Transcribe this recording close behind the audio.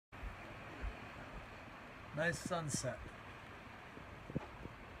Nice sunset.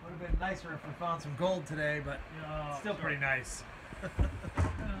 Would have been nicer if we found some gold today, but still pretty nice.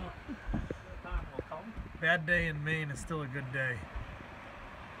 Bad day in Maine is still a good day.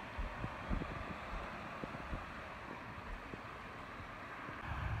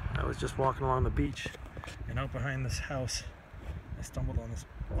 I was just walking along the beach, and out behind this house, I stumbled on this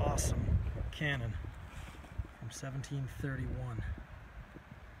awesome cannon from 1731.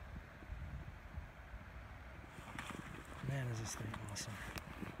 Man, is this thing awesome.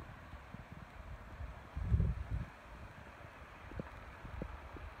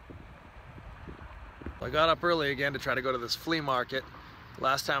 I got up early again to try to go to this flea market.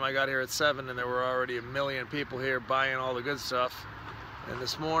 Last time I got here at 7 and there were already a million people here buying all the good stuff. And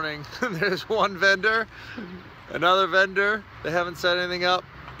this morning there's one vendor, another vendor, they haven't set anything up,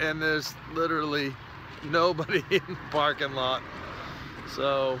 and there's literally nobody in the parking lot.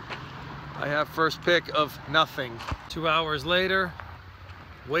 So I have first pick of nothing. 2 hours later,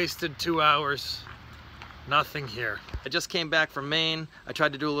 wasted 2 hours, nothing here. I just came back from Maine. I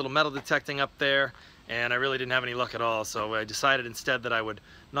tried to do a little metal detecting up there, and I really didn't have any luck at all. So I decided instead that I would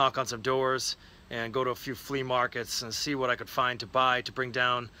knock on some doors and go to a few flea markets and see what I could find to buy to bring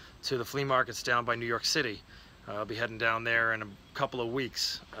down to the flea markets down by New York City. I'll be heading down there in a couple of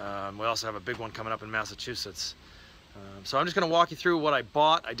weeks. We also have a big one coming up in Massachusetts. So I'm just going to walk you through what I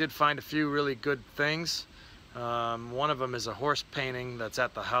bought. I did find a few really good things. One of them is a horse painting that's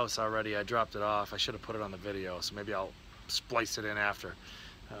at the house already. I dropped it off. I should have put it on the video, so maybe I'll splice it in after.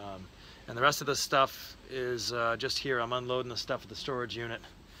 And the rest of the stuff is just here. I'm unloading the stuff at the storage unit,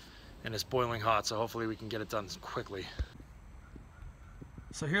 and it's boiling hot, so hopefully we can get it done quickly.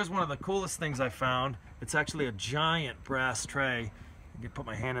 So here's one of the coolest things I found. It's actually a giant brass tray. I can put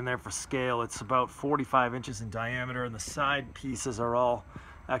my hand in there for scale. It's about 45 inches in diameter, and the side pieces are all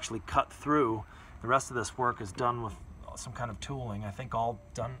actually cut through. The rest of this work is done with some kind of tooling. I think all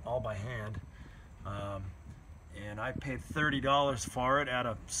done by hand. And I paid $30 for it at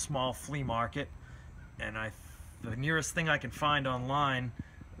a small flea market, and the nearest thing I can find online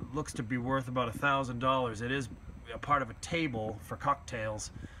looks to be worth about $1,000. It is a part of a table for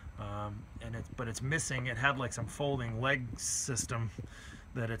cocktails, but it's missing. It had like some folding leg system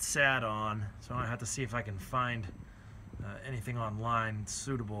that it sat on, so I have to see if I can find anything online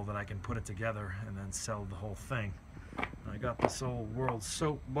suitable that I can put it together and then sell the whole thing. I got this old world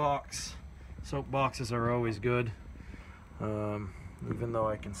soap box. Soap boxes are always good, even though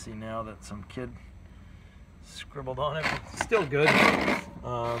I can see now that some kid scribbled on it, but still good.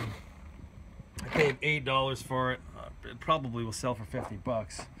 I paid $8 for it. It probably will sell for 50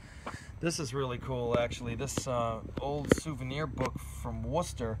 bucks. This is really cool, actually. This old souvenir book from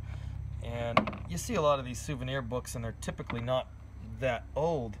Worcester, and you see a lot of these souvenir books and they're typically not that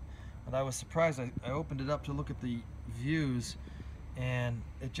old, but I was surprised. I opened it up to look at the views, and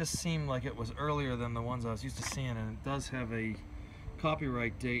it just seemed like it was earlier than the ones I was used to seeing, and it does have a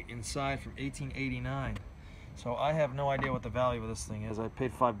copyright date inside from 1889. So I have no idea what the value of this thing is. I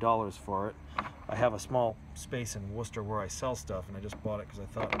paid $5 for it. I have a small space in Worcester where I sell stuff, and I just bought it because I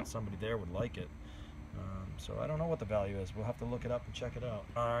thought somebody there would like it. So I don't know what the value is. We'll have to look it up and check it out.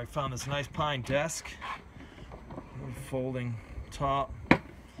 I found this nice pine desk, folding top.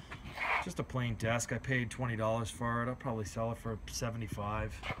 Just a plain desk. I paid $20 for it. I'll probably sell it for $75.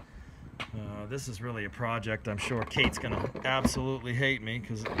 This is really a project. I'm sure Kate's gonna absolutely hate me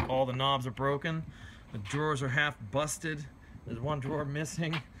because all the knobs are broken. The drawers are half busted. There's one drawer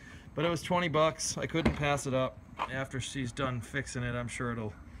missing, but it was 20 bucks. I couldn't pass it up. After she's done fixing it, I'm sure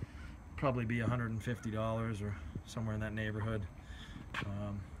it'll probably be $150 or somewhere in that neighborhood.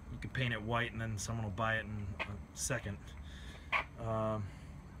 You could paint it white and then someone will buy it in a second.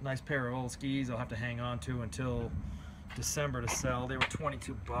 Nice pair of old skis I'll have to hang on to until December to sell. They were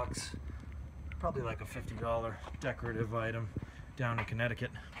 22 bucks. Probably like a $50 decorative item down in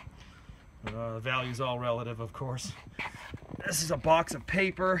Connecticut. The value's all relative, of course. This is a box of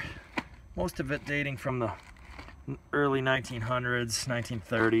paper, most of it dating from the early 1900s,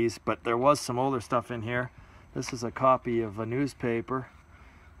 1930s, but there was some older stuff in here. This is a copy of a newspaper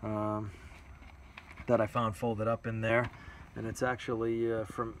that I found folded up in there, and it's actually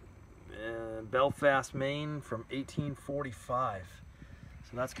from Belfast, Maine from 1845.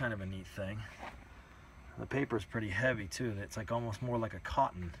 So that's kind of a neat thing. The paper's pretty heavy too. It's like almost more like a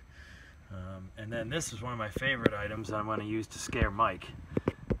cotton. And then this is one of my favorite items I'm going to use to scare Mike.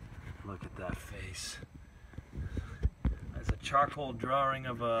 Look at that face. There's a charcoal drawing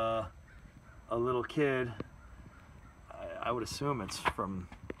of a little kid. I would assume it's from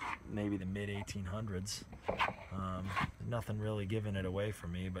maybe the mid-1800s. Nothing really giving it away for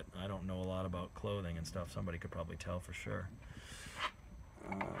me, but I don't know a lot about clothing and stuff. Somebody could probably tell for sure.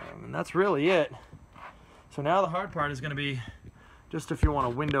 And that's really it. So now the hard part is going to be, just if you want a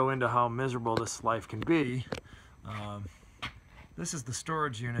window into how miserable this life can be, this is the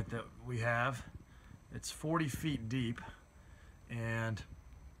storage unit that we have. It's 40 feet deep, and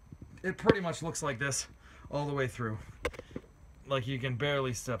it pretty much looks like this all the way through. Like you can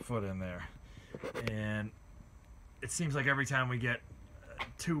barely step foot in there. And it seems like every time we get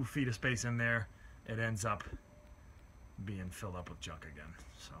 2 feet of space in there, it ends up being filled up with junk again.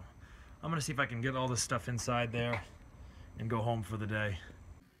 So I'm gonna see if I can get all this stuff inside there and go home for the day.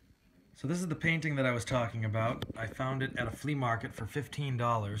 So this is the painting that I was talking about. I found it at a flea market for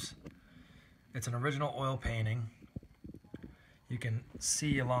 $15. It's an original oil painting. You can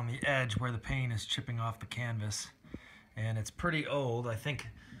see along the edge where the paint is chipping off the canvas, and it's pretty old. I think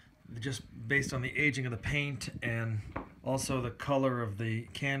just based on the aging of the paint and also the color of the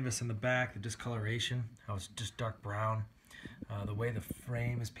canvas in the back, the discoloration, how it's just dark brown, the way the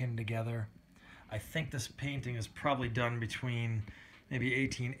frame is pinned together. I think this painting is probably done between maybe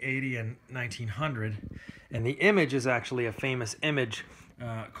 1880 and 1900, and the image is actually a famous image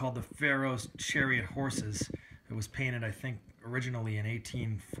called the Pharaoh's Chariot Horses. It was painted, I think, originally in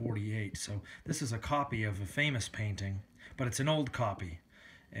 1848. So this is a copy of a famous painting, but it's an old copy.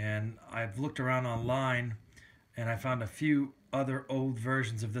 And I've looked around online and I found a few other old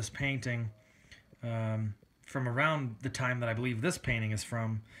versions of this painting from around the time that I believe this painting is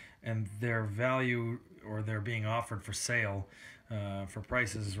from, and their value, or they're being offered for sale for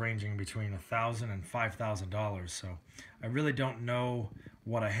prices ranging between $1,000 and $5,000. So I really don't know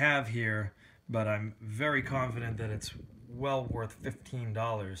what I have here, but I'm very confident that it's well worth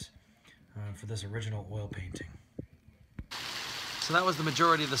 $15 for this original oil painting. So that was the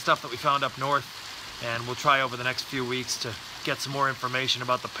majority of the stuff that we found up north, and we'll try over the next few weeks to get some more information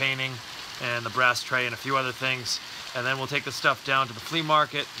about the painting and the brass tray and a few other things, and then we'll take the stuff down to the flea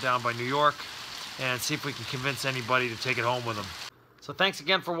market down by New York and see if we can convince anybody to take it home with them. So thanks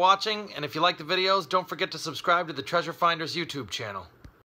again for watching, and if you like the videos, don't forget to subscribe to the Treasure Finders YouTube channel.